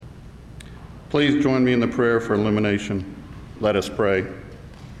Please join me in the prayer for illumination. Let us pray.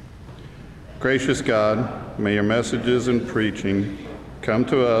 Gracious God, may your messages and preaching come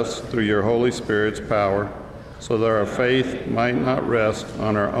to us through your Holy Spirit's power, so that our faith might not rest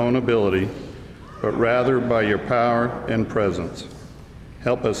on our own ability, but rather by your power and presence.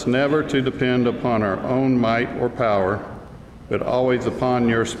 Help us never to depend upon our own might or power, but always upon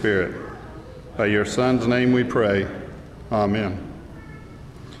your Spirit. By your Son's name we pray. Amen.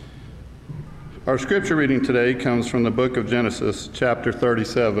 Our scripture reading today comes from the book of Genesis, chapter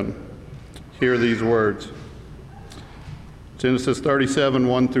 37. Hear these words. Genesis 37,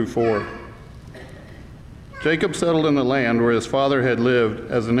 1 through 4. Jacob settled in the land where his father had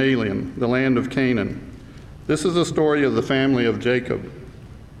lived as an alien, the land of Canaan. This is the story of the family of Jacob.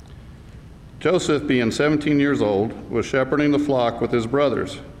 Joseph, being 17 years old, was shepherding the flock with his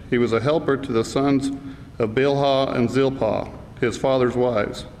brothers. He was a helper to the sons of Bilhah and Zilpah, his father's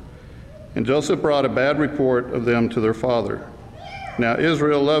wives. And Joseph brought a bad report of them to their father. Now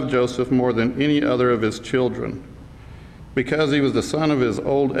Israel loved Joseph more than any other of his children, because he was the son of his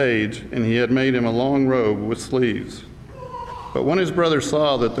old age, and he had made him a long robe with sleeves. But when his brothers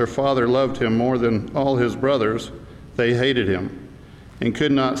saw that their father loved him more than all his brothers, they hated him and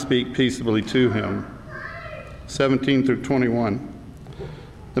could not speak peaceably to him. 17 through 21.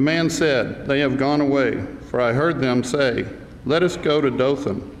 The man said, "They have gone away, for I heard them say, 'Let us go to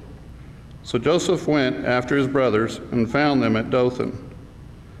Dothan.' So Joseph went after his brothers and found them at Dothan.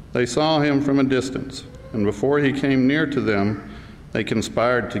 They saw him from a distance, and before he came near to them, they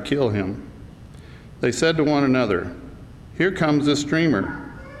conspired to kill him. They said to one another, 'Here comes this dreamer.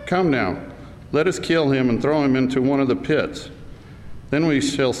 Come now, let us kill him and throw him into one of the pits. Then we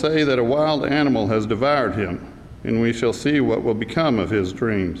shall say that a wild animal has devoured him, and we shall see what will become of his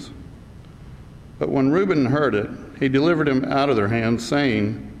dreams.' But when Reuben heard it, he delivered him out of their hands,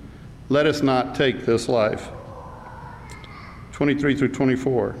 saying, 'Let us not take this life.'" 23 through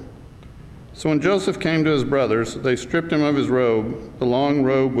 24. So when Joseph came to his brothers, they stripped him of his robe, the long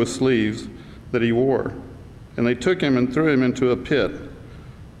robe with sleeves that he wore, and they took him and threw him into a pit.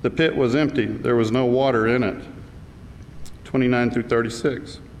 The pit was empty, there was no water in it. 29 through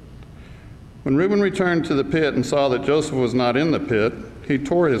 36. When Reuben returned to the pit and saw that Joseph was not in the pit, he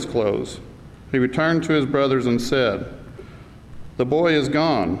tore his clothes. He returned to his brothers and said, "The boy is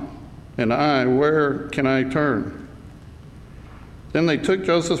gone, and where can I turn?" Then they took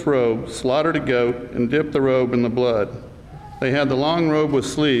Joseph's robe, slaughtered a goat, and dipped the robe in the blood. They had the long robe with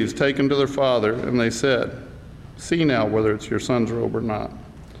sleeves taken to their father, and they said, "See now whether it's your son's robe or not."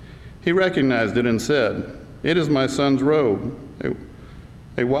 He recognized it and said, "It is my son's robe.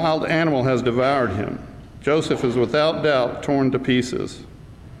 A wild animal has devoured him. Joseph is without doubt torn to pieces."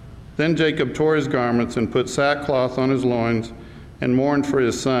 Then Jacob tore his garments and put sackcloth on his loins and mourned for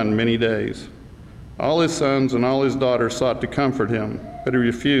his son many days. All his sons and all his daughters sought to comfort him, but he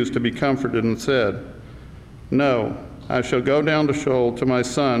refused to be comforted and said, "No, I shall go down to Sheol to my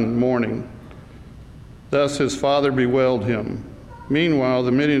son mourning." Thus his father bewailed him. Meanwhile,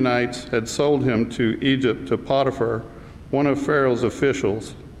 the Midianites had sold him to Egypt to Potiphar, one of Pharaoh's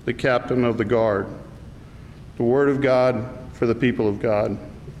officials, the captain of the guard. The word of God for the people of God.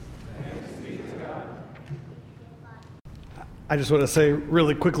 I just want to say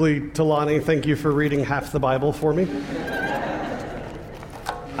really quickly to Lonnie, thank you for reading half the Bible for me.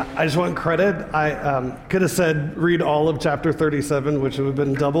 I just want credit. I could have said read all of chapter 37, which would have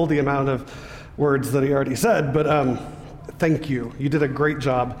been double the amount of words that he already said, but thank you. You did a great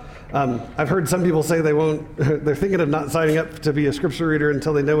job. I've heard some people say they're thinking of not signing up to be a scripture reader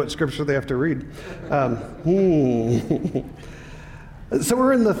until they know what scripture they have to read. So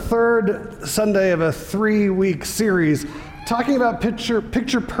we're in the third Sunday of a 3-week series talking about Picture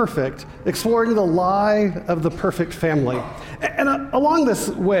Perfect, exploring the lie of the perfect family. And along this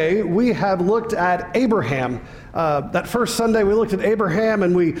way, we have looked at Abraham. That first Sunday, we looked at Abraham,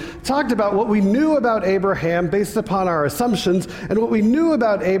 and we talked about what we knew about Abraham based upon our assumptions, and what we knew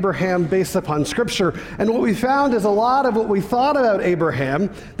about Abraham based upon Scripture. And what we found is a lot of what we thought about Abraham,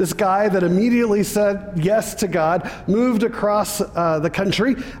 this guy that immediately said yes to God, moved across the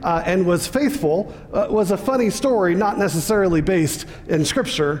country, and was faithful, was a funny story, not necessarily based in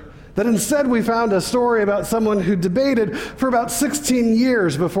Scripture. That instead we found a story about someone who debated for about 16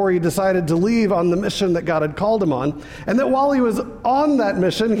 years before he decided to leave on the mission that God had called him on. And that while he was on that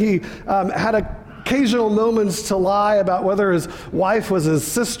mission, he had occasional moments to lie about whether his wife was his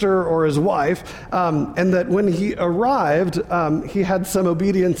sister or his wife. And that when he arrived, he had some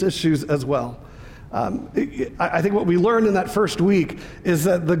obedience issues as well. I think what we learned in that first week is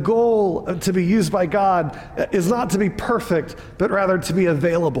that the goal to be used by God is not to be perfect, but rather to be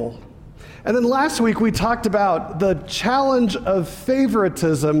available. And then last week we talked about the challenge of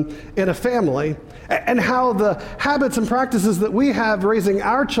favoritism in a family and how the habits and practices that we have raising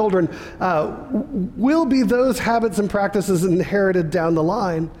our children will be those habits and practices inherited down the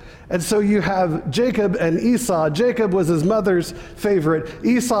line. And so you have Jacob and Esau. Jacob was his mother's favorite.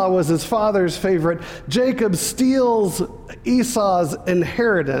 Esau was his father's favorite. Jacob steals Esau's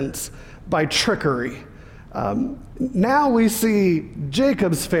inheritance by trickery. Now we see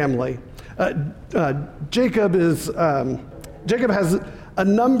Jacob's family. Jacob has a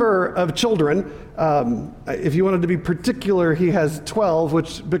number of children. If you wanted to be particular, he has 12,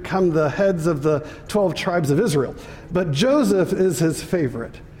 which become the heads of the 12 tribes of Israel. But Joseph is his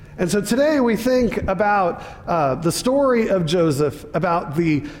favorite. And so today we think about the story of Joseph, about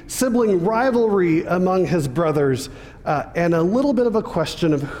the sibling rivalry among his brothers, and a little bit of a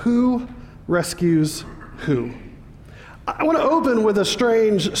question of who rescues who. I want to open with a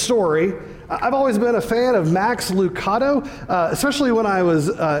strange story. I've always been a fan of Max Lucado, especially when I was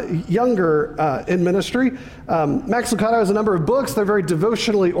younger in ministry. Max Lucado has a number of books. They're very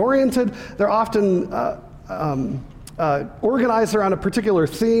devotionally oriented. They're often organized around a particular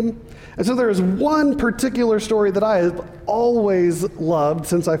theme. And so there's one particular story that I have always loved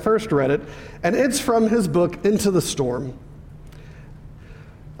since I first read it, and it's from his book, Into the Storm.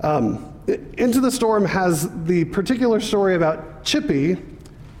 Into the Storm has the particular story about Chippy,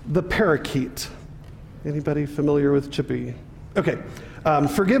 the parakeet. Anybody familiar with Chippy? Okay.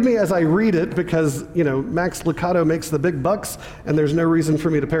 Forgive me as I read it because, Max Lucado makes the big bucks and there's no reason for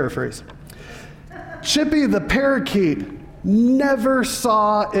me to paraphrase. Chippy the parakeet never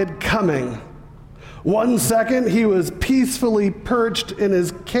saw it coming. One second he was peacefully perched in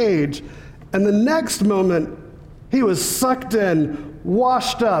his cage, and the next moment he was sucked in,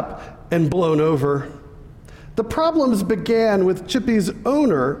 washed up, and blown over. The problems began with Chippy's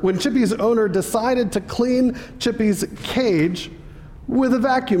owner when Chippy's owner decided to clean Chippy's cage with a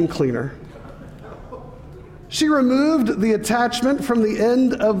vacuum cleaner. She removed the attachment from the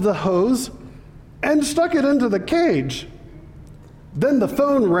end of the hose and stuck it into the cage. Then the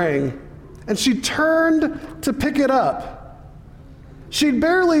phone rang, and she turned to pick it up. She'd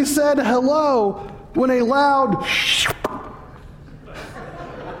barely said hello when a loud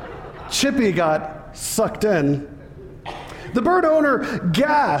Chippy got sucked in. The bird owner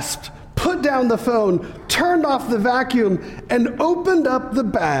gasped, put down the phone, turned off the vacuum, and opened up the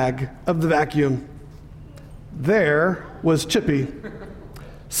bag of the vacuum. There was Chippy,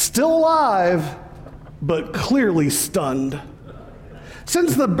 still alive, but clearly stunned.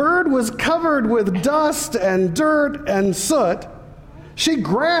 Since the bird was covered with dust and dirt and soot, she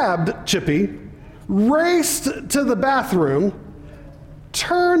grabbed Chippy, raced to the bathroom,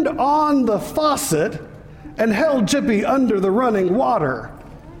 turned on the faucet, and held Chippy under the running water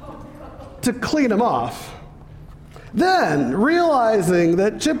to clean him off. Then, realizing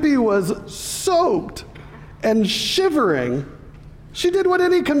that Chippy was soaked and shivering, she did what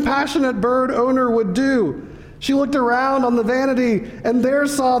any compassionate bird owner would do. She looked around on the vanity and there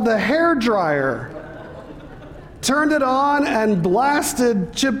saw the hairdryer, turned it on, and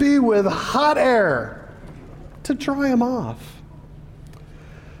blasted Chippy with hot air to dry him off.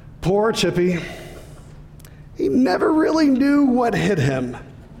 Poor Chippy. He never really knew what hit him.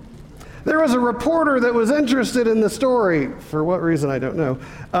 There was a reporter that was interested in the story, for what reason I don't know.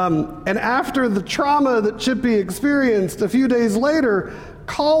 And after the trauma that Chippy experienced a few days later,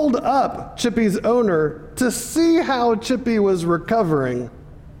 called up Chippy's owner to see how Chippy was recovering.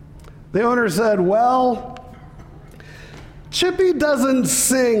 The owner said, "Well, Chippy doesn't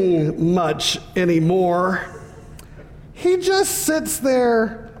sing much anymore. He just sits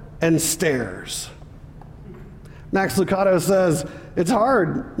there and stares." Max Lucado says, "It's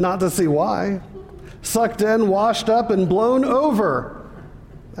hard not to see why. Sucked in, washed up, and blown over.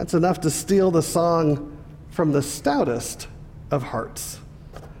 That's enough to steal the song from the stoutest of hearts."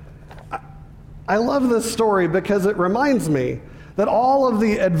 I love this story because it reminds me that all of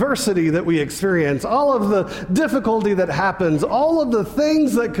the adversity that we experience, all of the difficulty that happens, all of the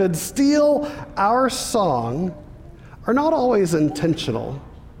things that could steal our song are not always intentional.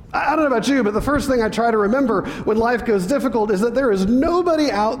 I don't know about you, but the first thing I try to remember when life goes difficult is that there is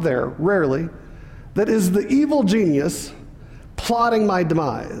nobody out there, rarely, that is the evil genius plotting my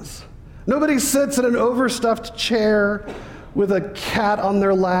demise. Nobody sits in an overstuffed chair with a cat on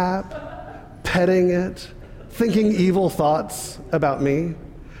their lap, petting it, thinking evil thoughts about me.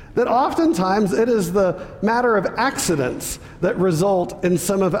 That oftentimes it is the matter of accidents that result in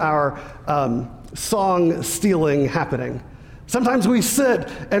some of our song stealing happening. Sometimes we sit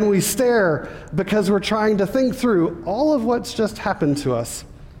and we stare because we're trying to think through all of what's just happened to us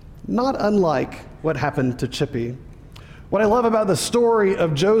not unlike what happened to Chippy. What I love about the story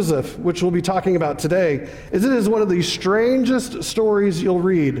of Joseph, which we'll be talking about today, is it is one of the strangest stories you'll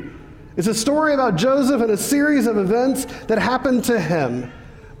read. It's a story about Joseph and a series of events that happened to him.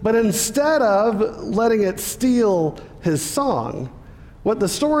 But instead of letting it steal his song, what the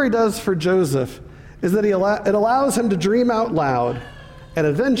story does for Joseph is that it allows him to dream out loud and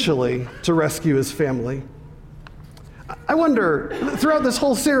eventually to rescue his family. I wonder, throughout this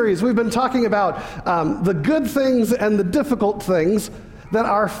whole series, we've been talking about the good things and the difficult things that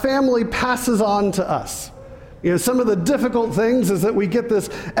our family passes on to us. You know, some of the difficult things is that we get this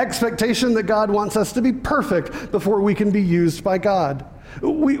expectation that God wants us to be perfect before we can be used by God.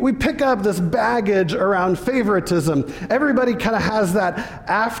 We pick up this baggage around favoritism. Everybody kind of has that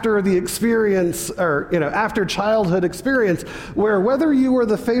after the experience, or after childhood experience, where whether you were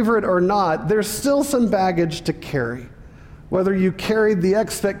the favorite or not, there's still some baggage to carry. Whether you carried the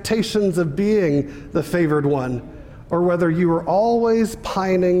expectations of being the favored one, or whether you were always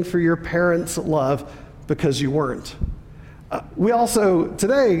pining for your parents' love because you weren't. We also,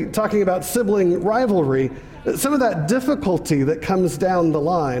 today, talking about sibling rivalry, some of that difficulty that comes down the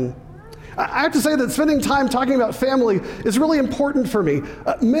line. I have to say that spending time talking about family is really important for me.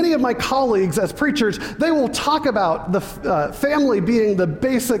 Many of my colleagues as preachers, they will talk about the family being the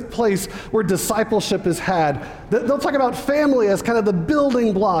basic place where discipleship is had. They'll talk about family as kind of the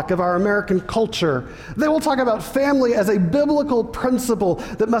building block of our American culture. They will talk about family as a biblical principle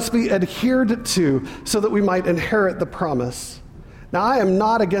that must be adhered to so that we might inherit the promise. Now, I am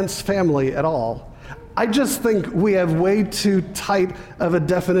not against family at all. I just think we have way too tight of a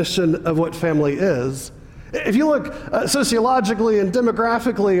definition of what family is. If you look sociologically and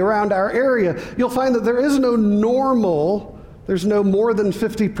demographically around our area, you'll find that there is no normal, there's no more than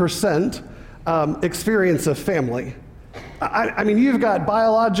 50% experience of family. I mean, you've got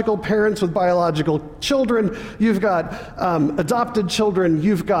biological parents with biological children, you've got adopted children,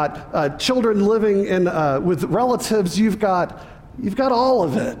 you've got children living in with relatives, you've got all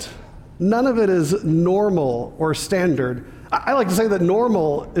of it. None of it is normal or standard. I like to say that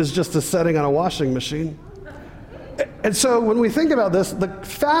normal is just a setting on a washing machine. And so when we think about this, the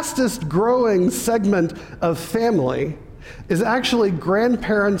fastest growing segment of family is actually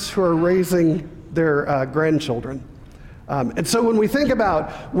grandparents who are raising their grandchildren. And so when we think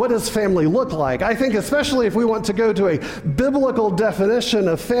about what does family look like, I think especially if we want to go to a biblical definition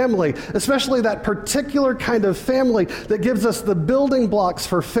of family, especially that particular kind of family that gives us the building blocks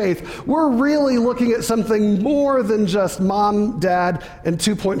for faith, we're really looking at something more than just mom, dad, and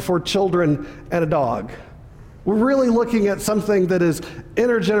 2.4 children and a dog. We're really looking at something that is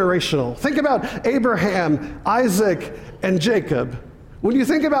intergenerational. Think about Abraham, Isaac, and Jacob. When you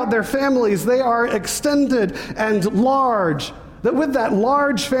think about their families, they are extended and large. That with that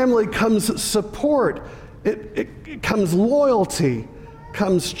large family comes support, it comes loyalty,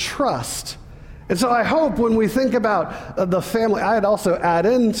 comes trust. And so I hope when we think about the family, I'd also add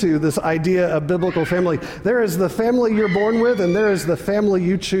into this idea of biblical family, there is the family you're born with and there is the family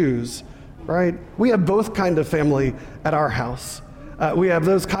you choose, right? We have both kind of family at our house. We have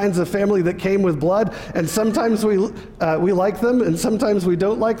those kinds of family that came with blood, and sometimes we like them, and sometimes we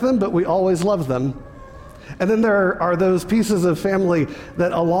don't like them, but we always love them. And then there are those pieces of family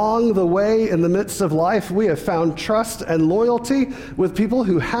that along the way, in the midst of life, we have found trust and loyalty with people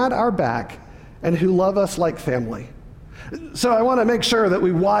who had our back and who love us like family. So I want to make sure that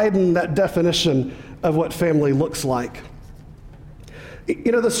we widen that definition of what family looks like.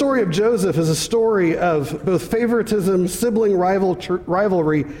 You know, the story of Joseph is a story of both favoritism, sibling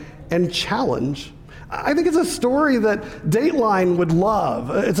rivalry, and challenge. I think it's a story that Dateline would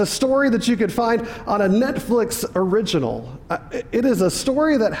love. It's a story that you could find on a Netflix original. It is a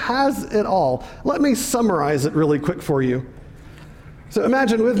story that has it all. Let me summarize it really quick for you. So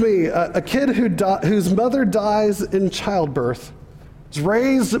imagine with me a kid whose mother dies in childbirth, is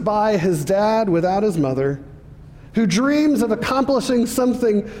raised by his dad without his mother, who dreams of accomplishing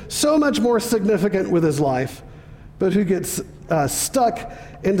something so much more significant with his life, but who gets stuck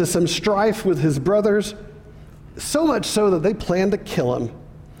into some strife with his brothers, so much so that they plan to kill him.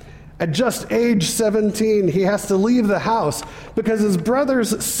 At just age 17, he has to leave the house because his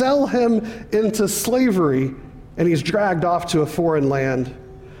brothers sell him into slavery, and he's dragged off to a foreign land.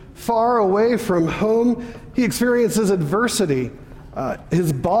 Far away from home, he experiences adversity.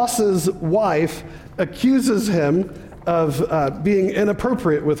 His boss's wife accuses him of being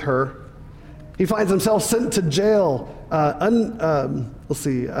inappropriate with her. He finds himself sent to jail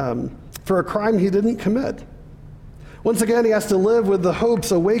for a crime he didn't commit. Once again, he has to live with the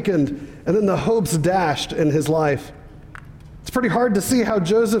hopes awakened and then the hopes dashed in his life. It's pretty hard to see how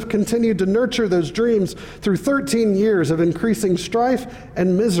Joseph continued to nurture those dreams through 13 years of increasing strife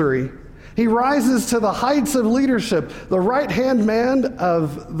and misery. He rises to the heights of leadership, the right-hand man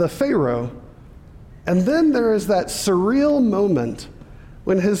of the Pharaoh. And then there is that surreal moment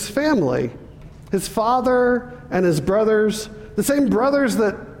when his family, his father and his brothers, the same brothers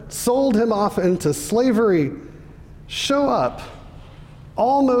that sold him off into slavery, show up,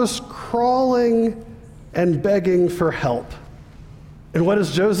 almost crawling and begging for help. And what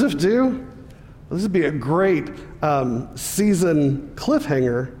does Joseph do? Well, this would be a great season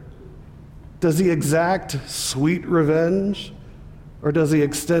cliffhanger. Does he exact sweet revenge, or does he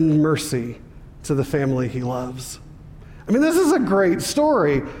extend mercy to the family he loves? I mean, this is a great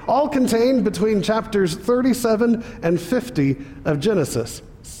story, all contained between chapters 37 and 50 of Genesis.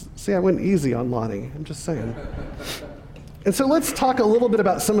 See, I went easy on Lonnie, I'm just saying. And so let's talk a little bit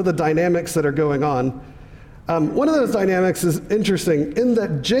about some of the dynamics that are going on. One of those dynamics is interesting in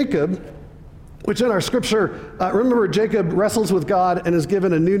that Jacob, which in our scripture, remember Jacob wrestles with God and is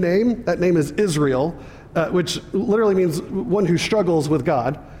given a new name. That name is Israel, which literally means one who struggles with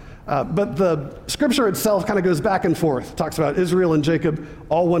God. But the scripture itself kind of goes back and forth. It talks about Israel and Jacob,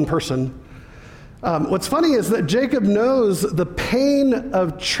 all one person. What's funny is that Jacob knows the pain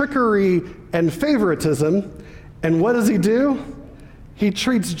of trickery and favoritism. And what does he do? He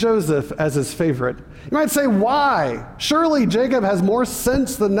treats Joseph as his favorite. You might say, why? Surely Jacob has more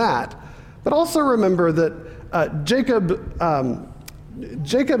sense than that. But also remember that Jacob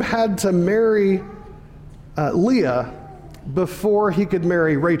had to marry Leah before he could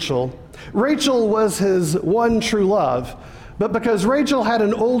marry Rachel. Rachel was his one true love. But because Rachel had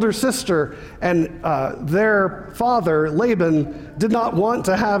an older sister and their father, Laban, did not want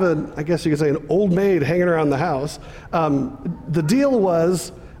to have an old maid hanging around the house, the deal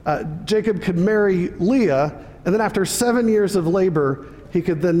was Jacob could marry Leah, and then after 7 years of labor, he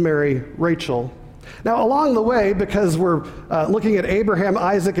could then marry Rachel. Now, along the way, because we're looking at Abraham,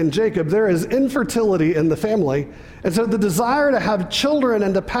 Isaac, and Jacob, there is infertility in the family. And so the desire to have children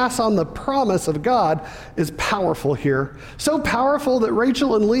and to pass on the promise of God is powerful here. So powerful that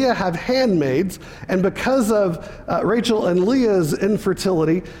Rachel and Leah have handmaids. And because of Rachel and Leah's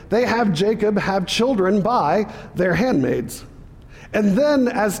infertility, they have Jacob have children by their handmaids. And then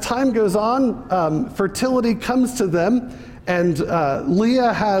as time goes on, fertility comes to them. And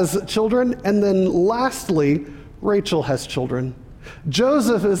Leah has children, and then lastly, Rachel has children.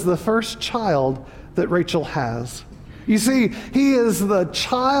 Joseph is the first child that Rachel has. You see, he is the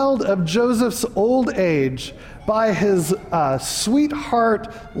child of Joseph's old age by his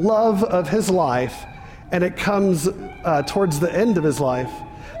sweetheart love of his life, and it comes towards the end of his life.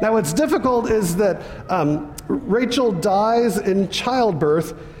 Now, what's difficult is that Rachel dies in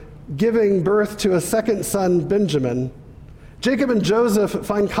childbirth, giving birth to a second son, Benjamin. Jacob and Joseph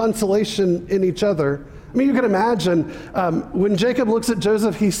find consolation in each other. I mean, you can imagine when Jacob looks at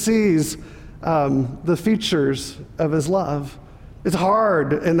Joseph, he sees the features of his love. It's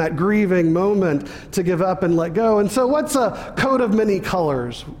hard in that grieving moment to give up and let go. And so what's a coat of many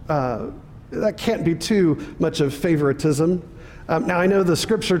colors? That can't be too much of favoritism. Now, I know the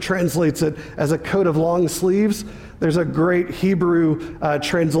scripture translates it as a coat of long sleeves. There's a great Hebrew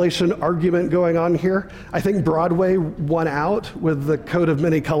translation argument going on here. I think Broadway won out with the coat of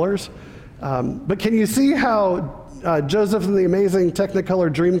many colors. But can you see how Joseph in the Amazing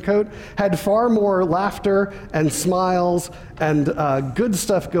Technicolor Dreamcoat had far more laughter and smiles and good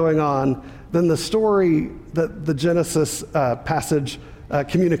stuff going on than the story that the Genesis passage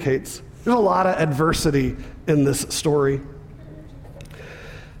communicates? There's a lot of adversity in this story.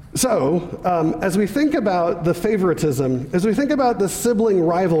 So, as we think about the favoritism, as we think about the sibling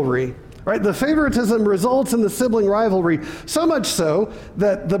rivalry, right, the favoritism results in the sibling rivalry, so much so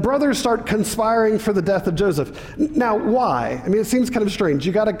that the brothers start conspiring for the death of Joseph. Now, why? I mean, it seems kind of strange.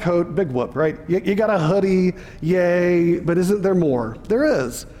 You got a coat, big whoop, right? You got a hoodie, yay, but isn't there more? There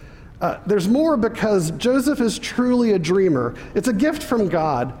is. There's more because Joseph is truly a dreamer. It's a gift from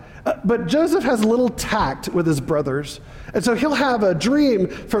God. But Joseph has little tact with his brothers. And so he'll have a dream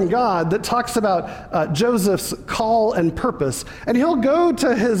from God that talks about Joseph's call and purpose. And he'll go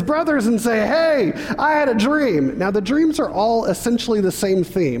to his brothers and say, hey, I had a dream. Now, the dreams are all essentially the same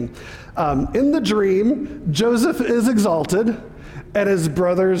theme. In the dream, Joseph is exalted, and his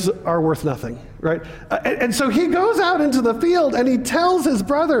brothers are worth nothing, right? And so he goes out into the field and he tells his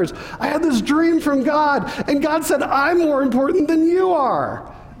brothers, I had this dream from God, and God said, I'm more important than you are.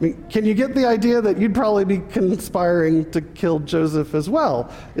 I mean, can you get the idea that you'd probably be conspiring to kill Joseph as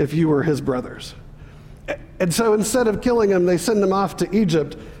well if you were his brothers? And so instead of killing him, they send him off to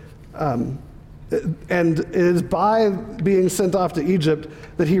Egypt. And And it is by being sent off to Egypt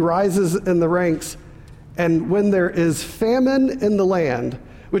that he rises in the ranks. And when there is famine in the land,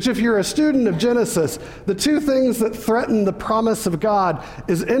 which if you're a student of Genesis, the two things that threaten the promise of God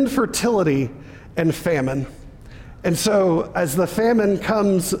is infertility and famine. And so as the famine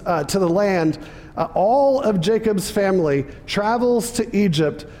comes to the land, all of Jacob's family travels to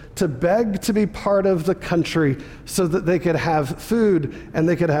Egypt to beg to be part of the country so that they could have food and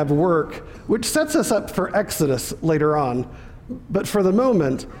they could have work, which sets us up for Exodus later on. But for the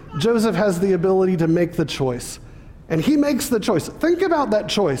moment, Joseph has the ability to make the choice. And he makes the choice. Think about that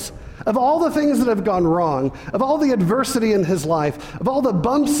choice. Of all the things that have gone wrong, of all the adversity in his life, of all the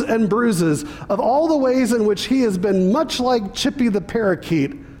bumps and bruises, of all the ways in which he has been much like Chippy the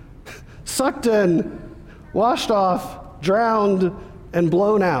parakeet, sucked in, washed off, drowned, and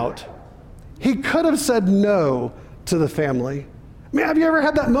blown out, he could have said no to the family. I mean, have you ever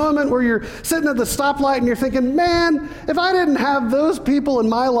had that moment where you're sitting at the stoplight and you're thinking, man, if I didn't have those people in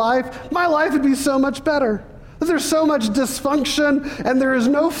my life would be so much better. There's so much dysfunction, and there is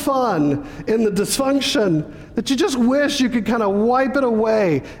no fun in the dysfunction that you just wish you could kind of wipe it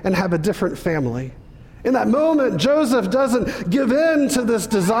away and have a different family. In that moment, Joseph doesn't give in to this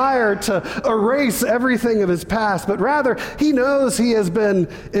desire to erase everything of his past, but rather he knows he has been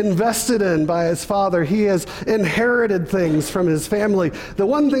invested in by his father. He has inherited things from his family. The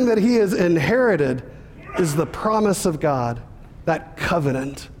one thing that he has inherited is the promise of God, that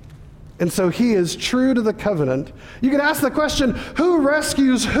covenant. And so he is true to the covenant. You could ask the question, who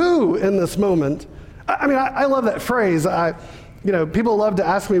rescues who in this moment? I mean, I love that phrase. People love to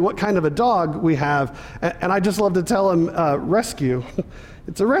ask me what kind of a dog we have, and I just love to tell them, rescue.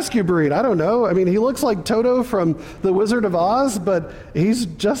 It's a rescue breed. I don't know. I mean, he looks like Toto from The Wizard of Oz, but he's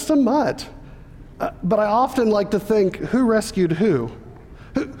just a mutt. But I often like to think, who rescued who?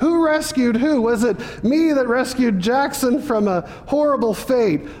 Who rescued who? Was it me that rescued Jackson from a horrible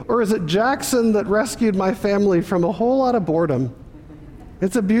fate, or is it Jackson that rescued my family from a whole lot of boredom?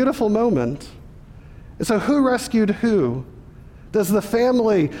 It's a beautiful moment. And so who rescued who? Does the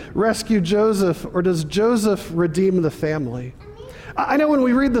family rescue Joseph, or does Joseph redeem the family? I know when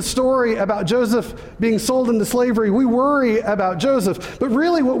we read the story about Joseph being sold into slavery, we worry about Joseph, but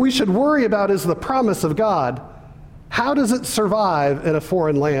really what we should worry about is the promise of God. How does it survive in a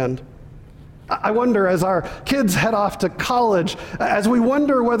foreign land? I wonder, as our kids head off to college, as we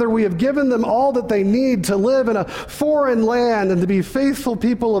wonder whether we have given them all that they need to live in a foreign land and to be faithful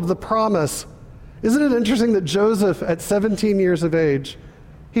people of the promise, isn't it interesting that Joseph, at 17 years of age,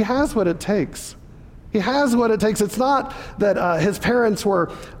 he has what it takes. He has what it takes. It's not that his parents were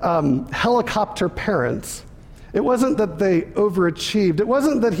helicopter parents. It wasn't that they overachieved. It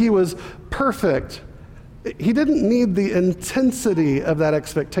wasn't that he was perfect. He didn't need the intensity of that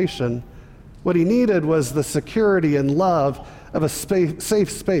expectation. What he needed was the security and love of a safe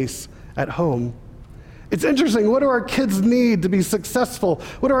space at home. It's interesting. What do our kids need to be successful?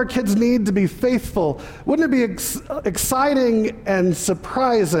 What do our kids need to be faithful? Wouldn't it be exciting and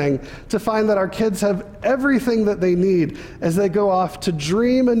surprising to find that our kids have everything that they need as they go off to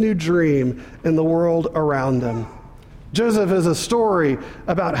dream a new dream in the world around them? Joseph is a story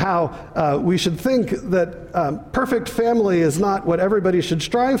about how we should think that perfect family is not what everybody should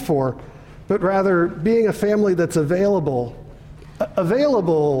strive for, but rather being a family that's available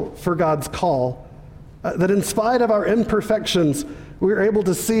for God's call. That in spite of our imperfections, we are able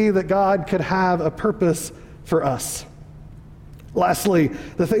to see that God could have a purpose for us. Lastly,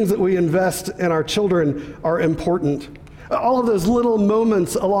 the things that we invest in our children are important. All of those little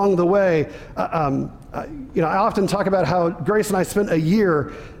moments along the way. I often talk about how Grace and I spent a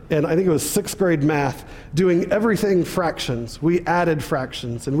year in, I think it was 6th grade math, doing everything fractions. We added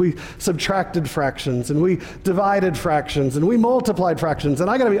fractions, and we subtracted fractions, and we divided fractions, and we multiplied fractions. And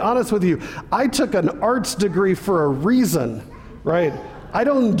I gotta be honest with you, I took an arts degree for a reason, right? I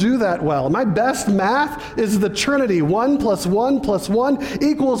don't do that well. My best math is the Trinity. 1 + 1 + 1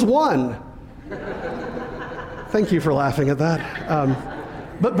 = 1. Thank you for laughing at that.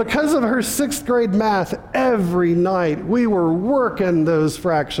 But because of her 6th grade math, every night we were working those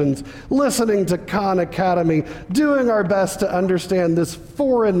fractions, listening to Khan Academy, doing our best to understand this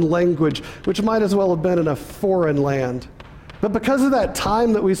foreign language, which might as well have been in a foreign land. But because of that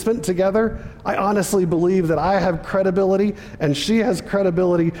time that we spent together, I honestly believe that I have credibility and she has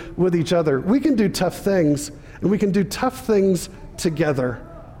credibility with each other. We can do tough things, and we can do tough things together.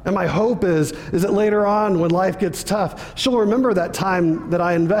 And my hope is that later on, when life gets tough, she'll remember that time that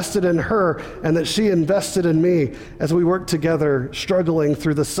I invested in her and that she invested in me as we worked together, struggling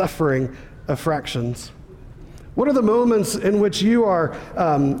through the suffering of fractions. What are the moments in which you are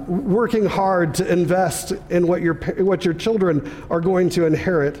working hard to invest in what your children are going to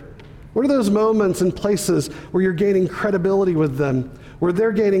inherit? What are those moments and places where you're gaining credibility with them, where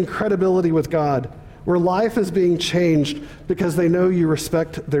they're gaining credibility with God, where life is being changed because they know you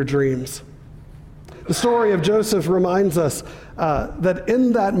respect their dreams? The story of Joseph reminds us that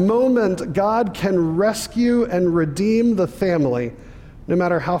in that moment, God can rescue and redeem the family, no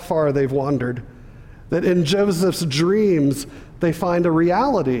matter how far they've wandered. That in Joseph's dreams, they find a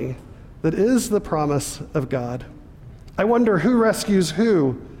reality that is the promise of God. I wonder who rescues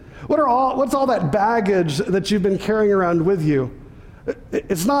who. What's all that baggage that you've been carrying around with you?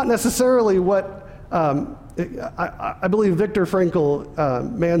 It's not necessarily what, I believe Viktor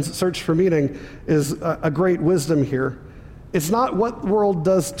Frankl, Man's Search for Meaning, is a great wisdom here. It's not what the world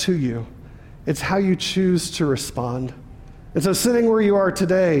does to you. It's how you choose to respond. And so sitting where you are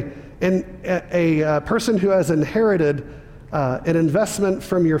today, and a person who has inherited an investment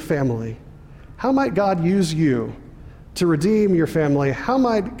from your family, how might God use you to redeem your family? How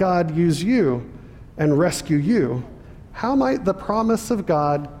might God use you and rescue you? How might the promise of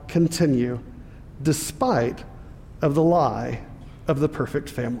God continue despite of the lie of the perfect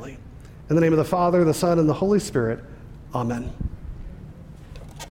family? In the name of the Father, the Son, and the Holy Spirit, amen.